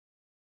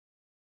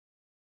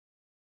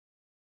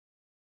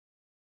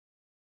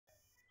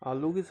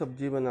आलू की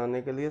सब्ज़ी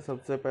बनाने के लिए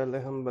सबसे पहले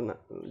हम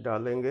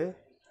डालेंगे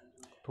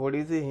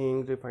थोड़ी सी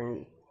हींग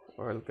रिफाइंड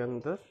ऑयल के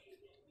अंदर।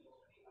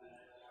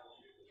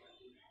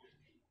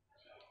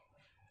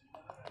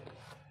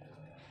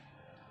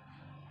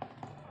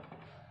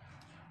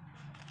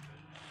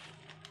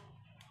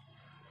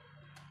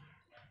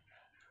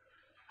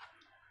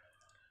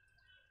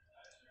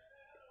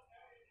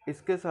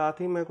 इसके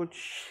साथ ही मैं कुछ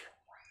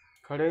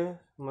खड़े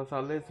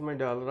मसाले इसमें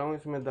डाल रहा हूँ।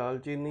 इसमें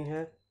दालचीनी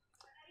है,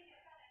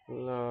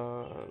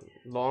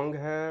 लौंग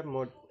है,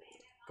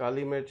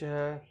 काली मिर्च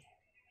है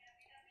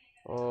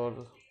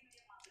और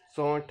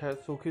सौंठ है,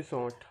 सूखी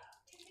सौंठ,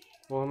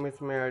 वो हम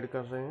इसमें ऐड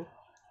कर रहे हैं।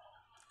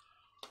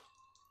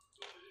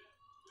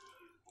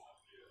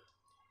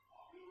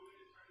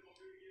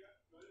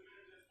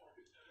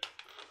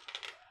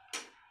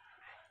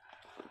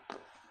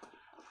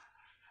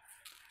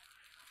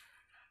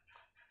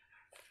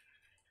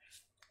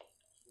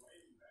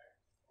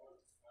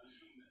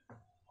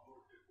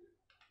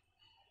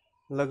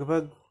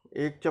 लगभग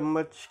 1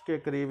 चम्मच के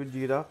करीब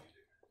जीरा,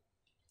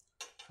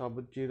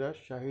 साबुत जीरा,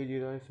 शाही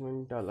जीरा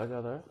इसमें डाला जा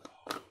रहा है।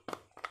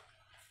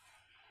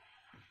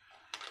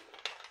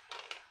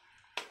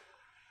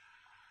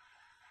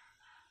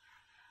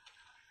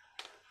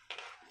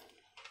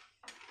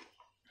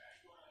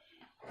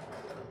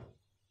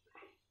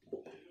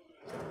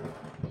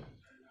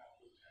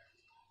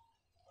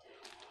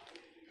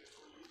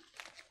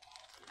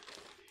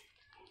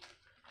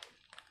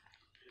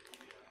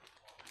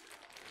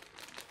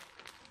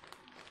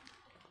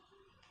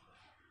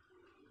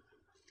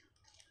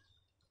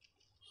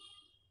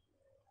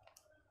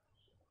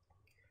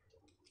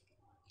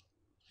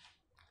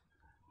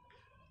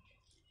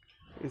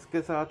 इसके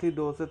साथ ही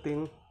 2 से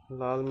 3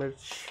 लाल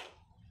मिर्च,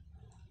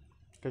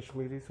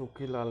 कश्मीरी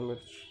सूखी लाल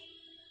मिर्च,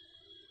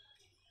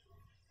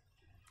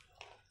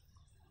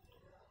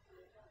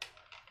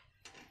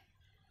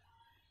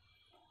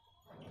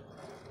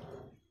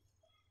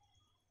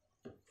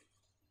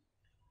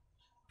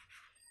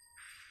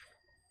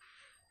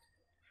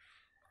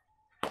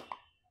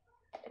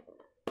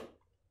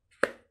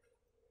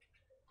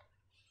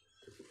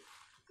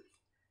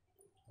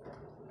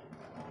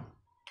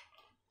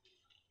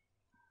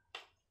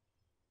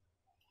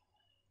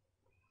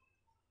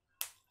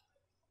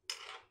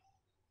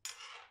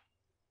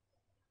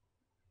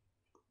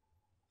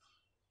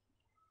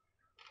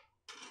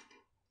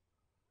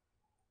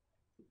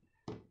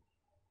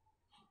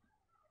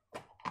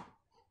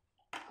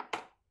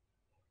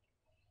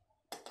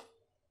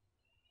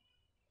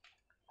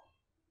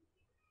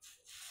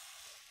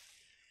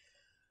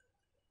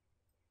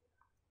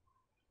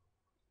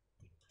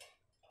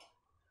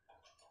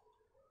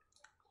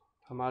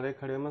 हमारे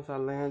खड़े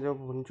मसाले हैं जो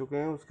भुन चुके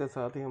हैं। उसके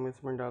साथ ही हम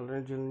इसमें डाल रहे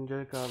हैं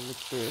जिंजर गार्लिक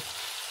पेस्ट,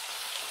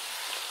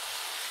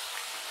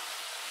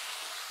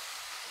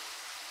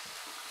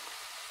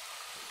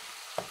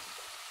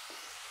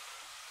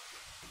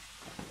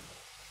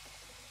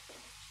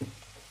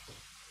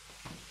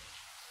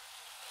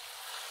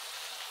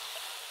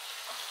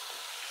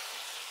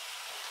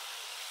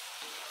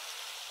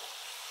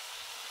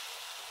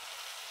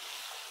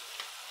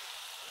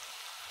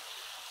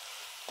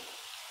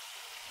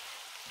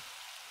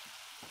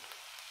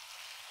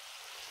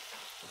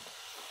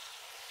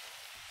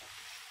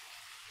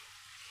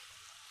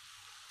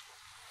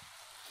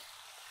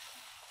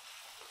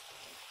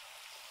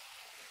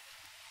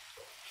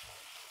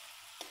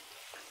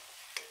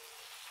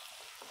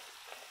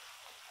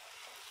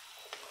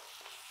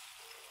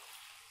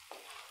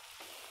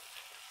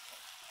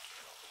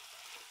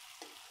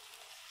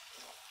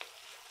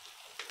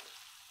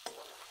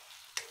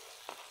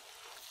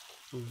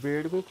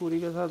 बेडमी पूरी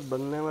के साथ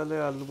बनने वाले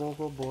आलूओं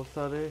को बहुत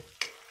सारे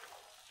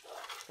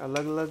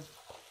अलग अलग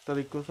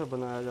तरीक़ों से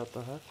बनाया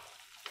जाता है।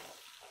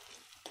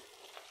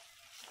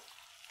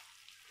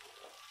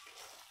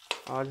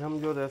 आज हम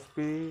जो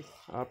रेसिपी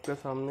आपके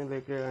सामने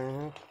लेके आए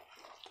हैं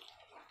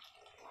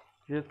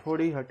ये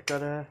थोड़ी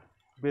हटकर है।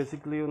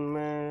 बेसिकली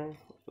उनमें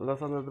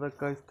लहसुन अदरक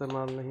का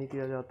इस्तेमाल नहीं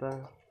किया जाता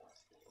है।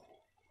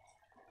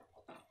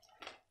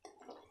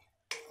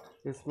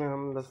 इसमें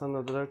हम लहसुन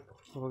अदरक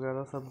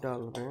वगैरह सब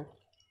डाल रहे हैं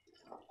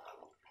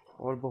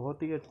और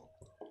बहुत ही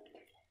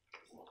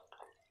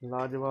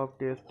लाजवाब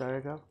टेस्ट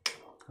आएगा।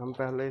 हम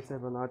पहले इसे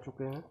बना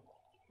चुके हैं।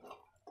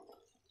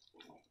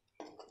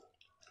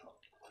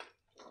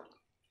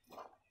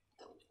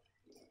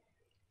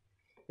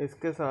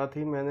 इसके साथ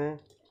ही मैंने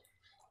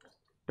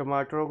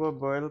टमाटरों को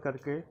बॉयल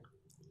करके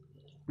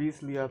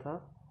पीस लिया था,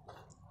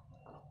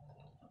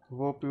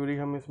 वो प्यूरी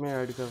हम इसमें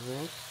ऐड कर रहे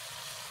हैं।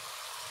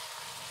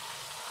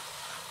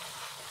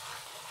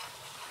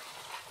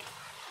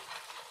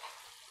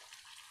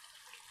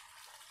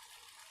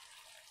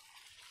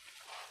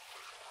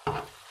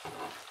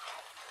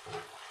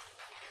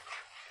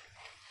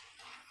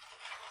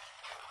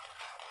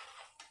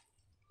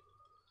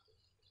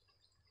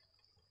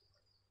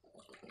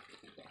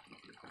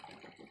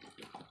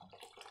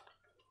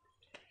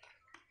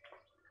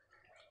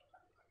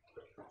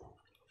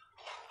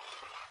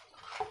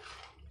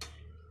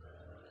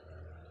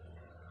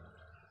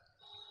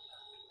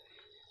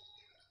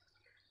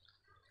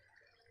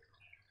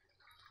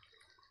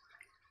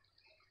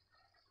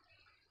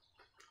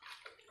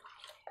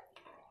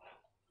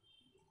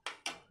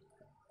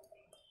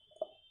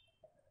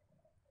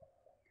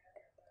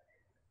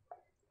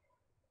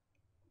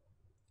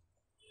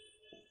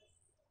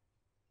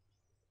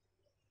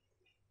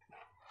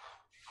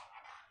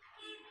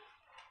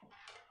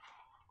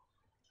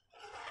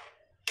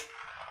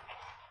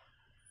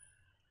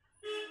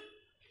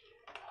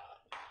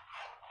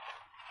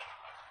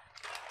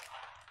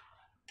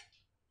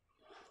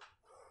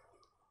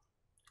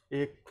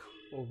 एक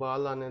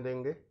उबाल आने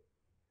देंगे।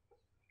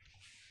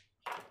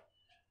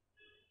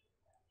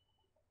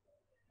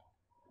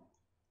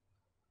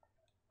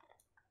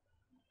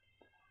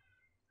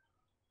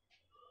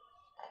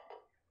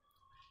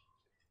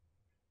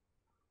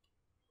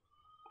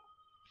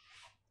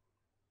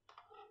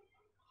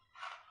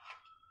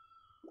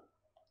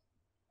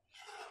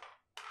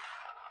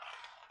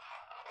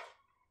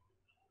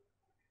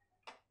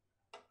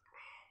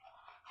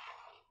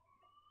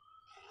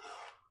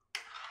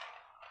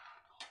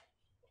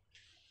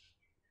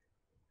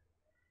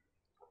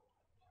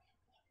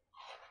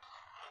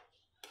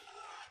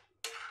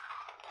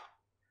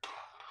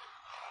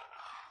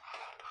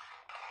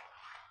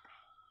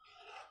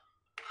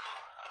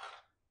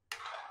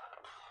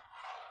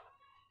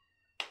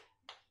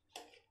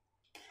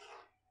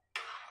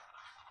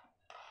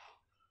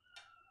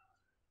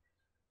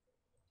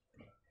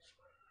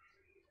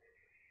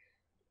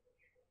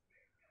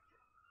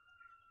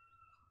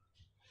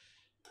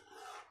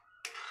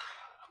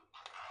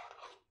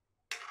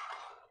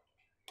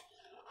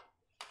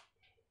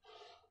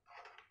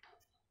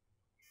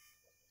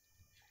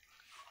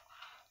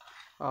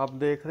 आप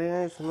देख रहे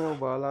हैं इसमें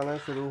उबाल आना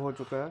शुरू हो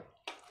चुका है।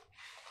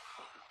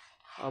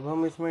 अब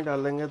हम इसमें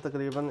डालेंगे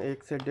तकरीबन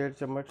 1 से 1.5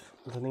 चम्मच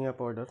धनिया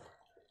पाउडर।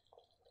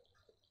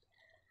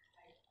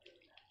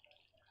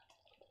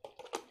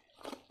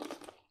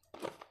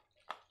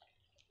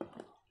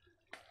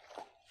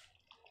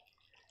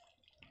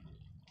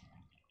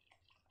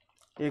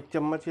 एक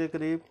चम्मच के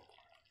करीब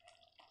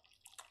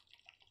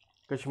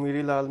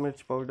कश्मीरी लाल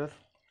मिर्च पाउडर।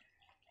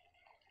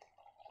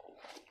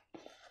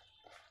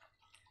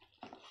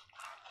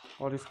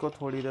 और इसको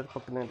थोड़ी देर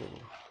पकने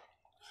देंगे।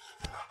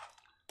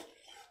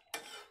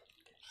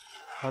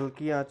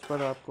 हल्की आंच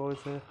पर आपको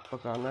इसे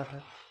पकाना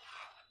है,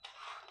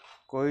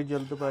 कोई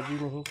जल्दबाजी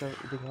नहीं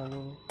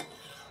दिखानी है।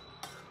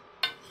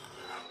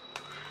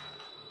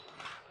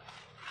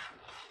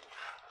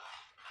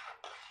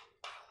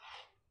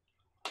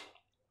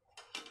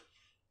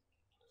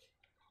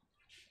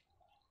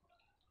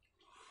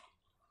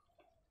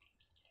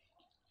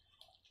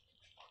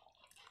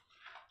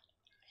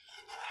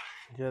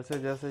 जैसे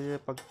जैसे ये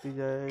पकती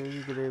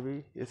जाएगी ग्रेवी,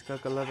 इसका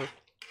कलर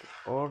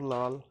और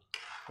लाल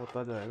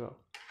होता जाएगा।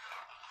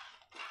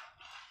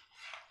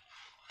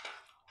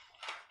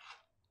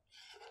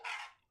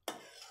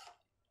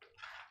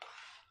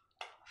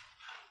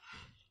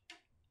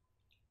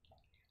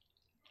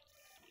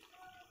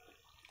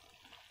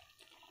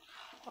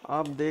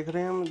 आप देख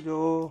रहे हैं जो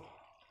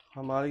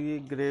हमारी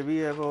ग्रेवी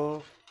है वो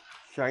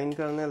शाइन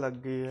करने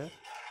लग गई है।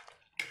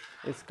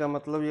 इसका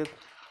मतलब ये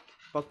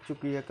पक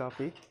चुकी है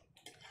काफ़ी।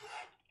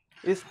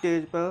 इस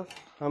स्टेज पर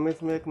हम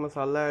इसमें एक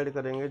मसाला ऐड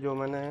करेंगे जो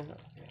मैंने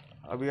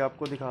अभी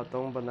आपको दिखाता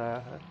हूँ बनाया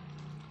है।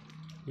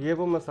 ये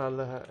वो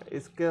मसाला है।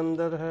 इसके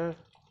अंदर है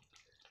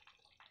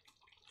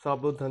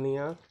साबुत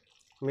धनिया,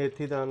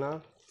 मेथी दाना,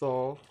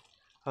 सौंफ,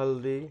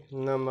 हल्दी,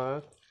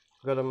 नमक,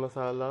 गरम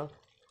मसाला,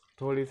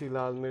 थोड़ी सी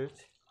लाल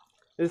मिर्च,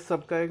 इस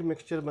सब का एक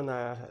मिक्सचर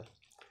बनाया है।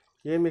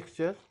 ये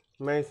मिक्सचर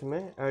मैं इसमें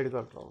ऐड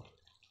कर रहा हूँ।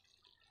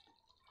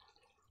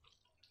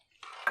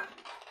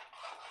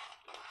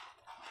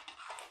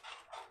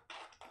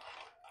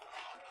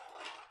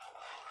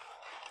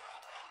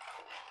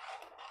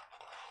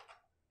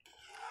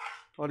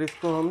 और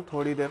इसको हम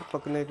थोड़ी देर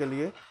पकने के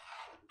लिए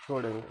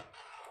छोड़ेंगे।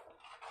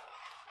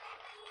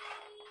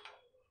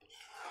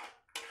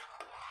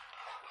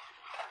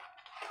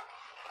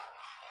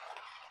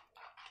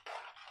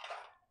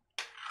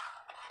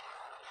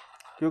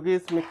 क्योंकि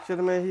इस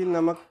मिक्सचर में ही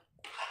नमक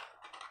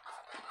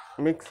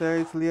मिक्स है,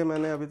 इसलिए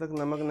मैंने अभी तक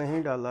नमक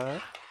नहीं डाला है।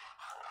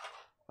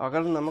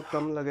 अगर नमक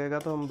कम लगेगा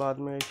तो हम बाद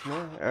में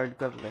इसमें ऐड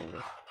कर लेंगे।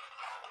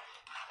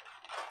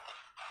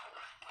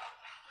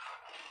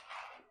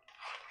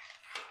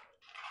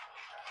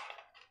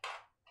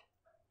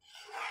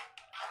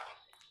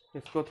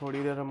 इसको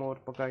थोड़ी देर हम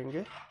और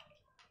पकाएंगे।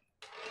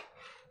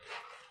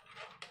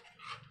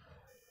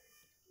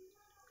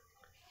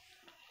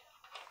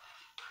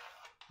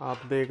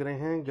 आप देख रहे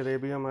हैं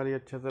ग्रेवी हमारी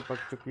अच्छे से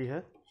पक चुकी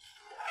है।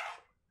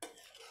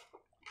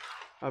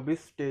 अब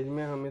इस स्टेज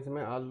में हम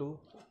इसमें आलू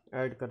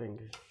ऐड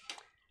करेंगे।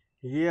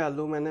 ये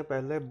आलू मैंने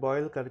पहले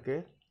बॉईल करके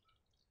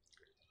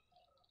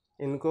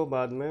इनको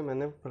बाद में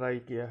मैंने फ्राई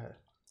किया है।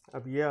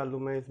 अब ये आलू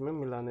मैं इसमें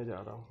मिलाने जा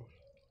रहा हूँ।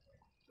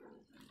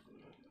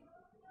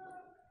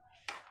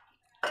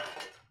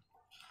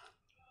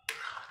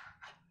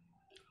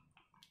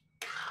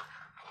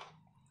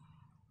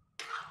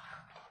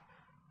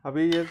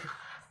 अभी ये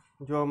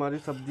जो हमारी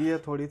सब्जी है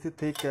थोड़ी सी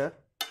थिक है।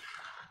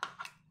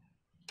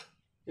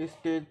 इस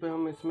स्टेज पे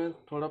हम इसमें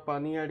थोड़ा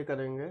पानी ऐड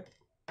करेंगे।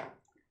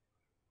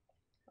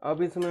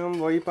 अब इसमें हम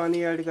वही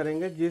पानी ऐड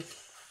करेंगे जिस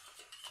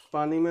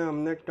पानी में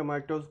हमने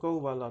टमाटोज़ को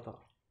उबाला था।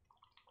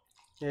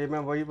 ये मैं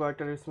वही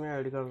वाटर इसमें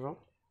ऐड कर रहा हूँ।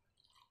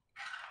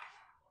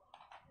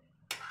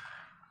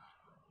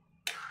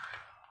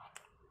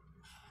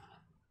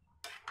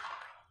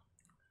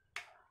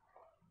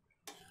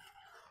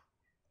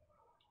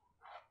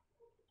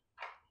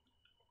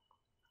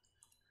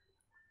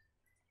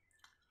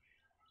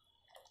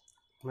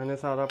 मैंने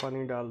सारा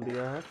पानी डाल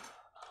दिया है।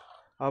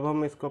 अब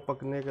हम इसको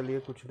पकने के लिए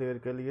कुछ देर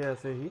के लिए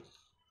ऐसे ही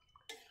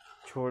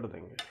छोड़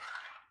देंगे।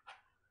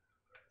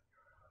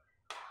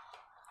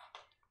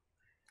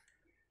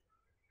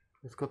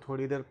 इसको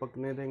थोड़ी देर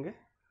पकने देंगे।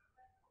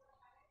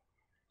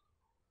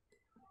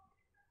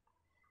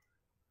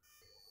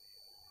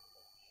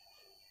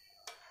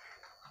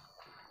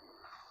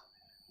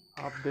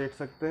 आप देख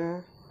सकते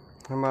हैं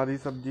हमारी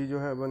सब्जी जो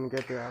है बन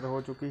के तैयार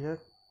हो चुकी है।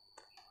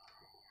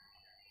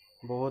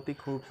 बहुत ही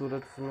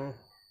खूबसूरत इसमें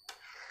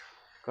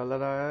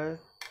कलर आया है।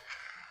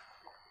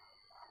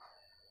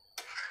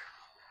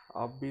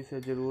 आप भी इसे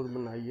ज़रूर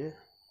बनाइए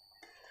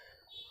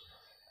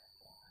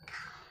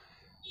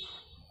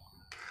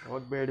और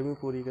बेडमी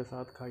पूरी के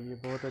साथ खाइए,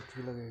 बहुत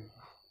अच्छी लगेगी।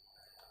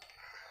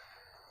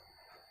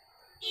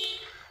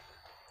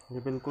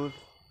 ये बिल्कुल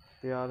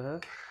तैयार है।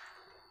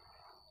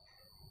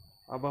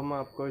 अब हम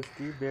आपको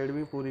इसकी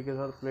बेडमी पूरी के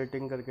साथ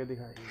प्लेटिंग करके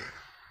दिखाएंगे।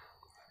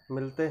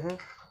 मिलते हैं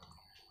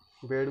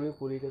बेडमी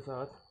पूरी के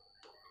साथ,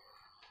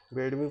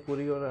 बेडमी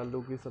पूरी और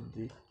आलू की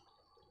सब्जी।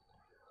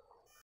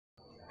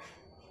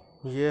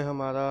 ये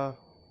हमारा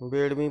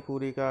बेडमी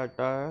पूरी का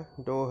आटा है,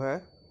 डो है।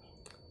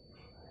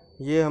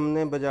 ये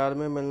हमने बाज़ार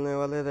में मिलने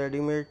वाले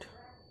रेडीमेड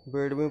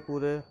बेडमी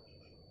पूरे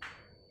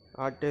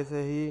आटे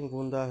से ही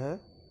गूंदा है।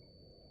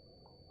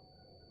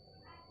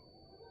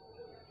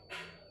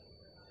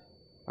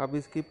 अब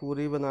इसकी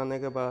पूरी बनाने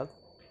के बाद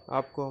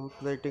आपको हम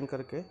प्लेटिंग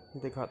करके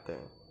दिखाते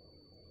हैं।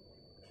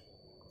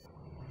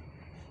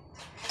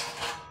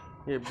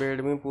 ये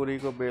बेडमी पूरी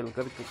को बेल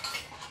कर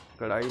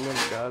कढ़ाई में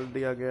डाल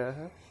दिया गया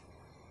है।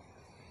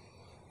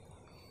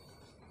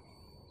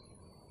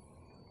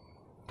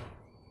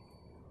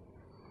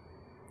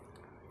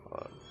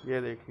 और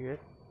ये देखिए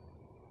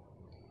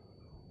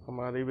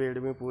हमारी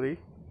बेडमी पूरी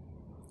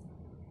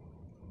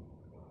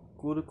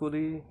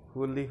कुरकुरी,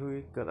 फूली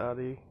हुई,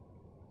 करारी।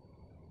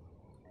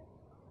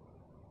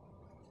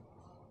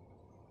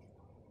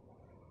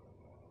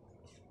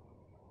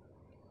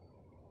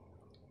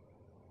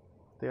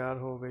 तैयार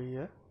हो गई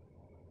है।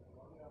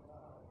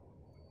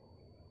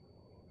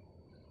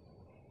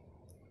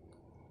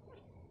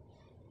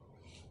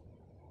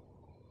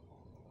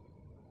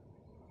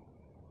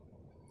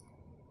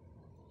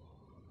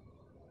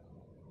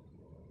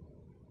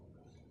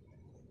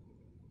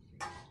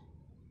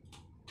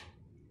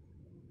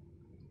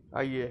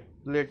 आइए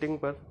प्लेटिंग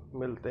पर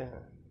मिलते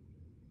हैं।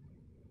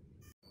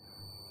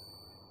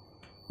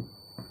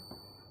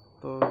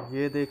 तो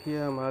ये देखिए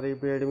हमारी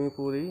बेडमी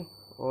पूरी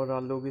और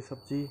आलू की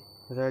सब्जी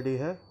रेडी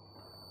है।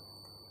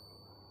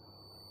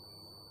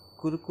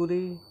 कुरकुरी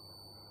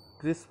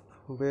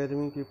क्रिस्प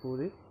बेडमी की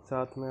पूरी,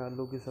 साथ में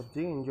आलू की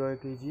सब्जी एंजॉय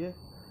कीजिए।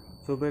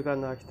 सुबह का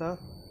नाश्ता,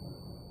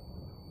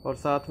 और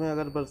साथ में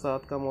अगर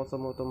बरसात का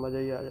मौसम हो तो मज़ा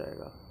ही आ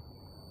जाएगा।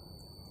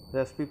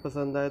 रेसिपी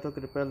पसंद आए तो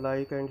कृपया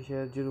लाइक एंड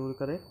शेयर ज़रूर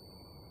करें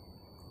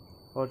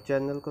और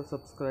चैनल को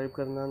सब्सक्राइब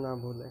करना ना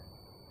भूलें।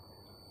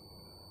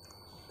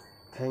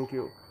 Thank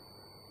you.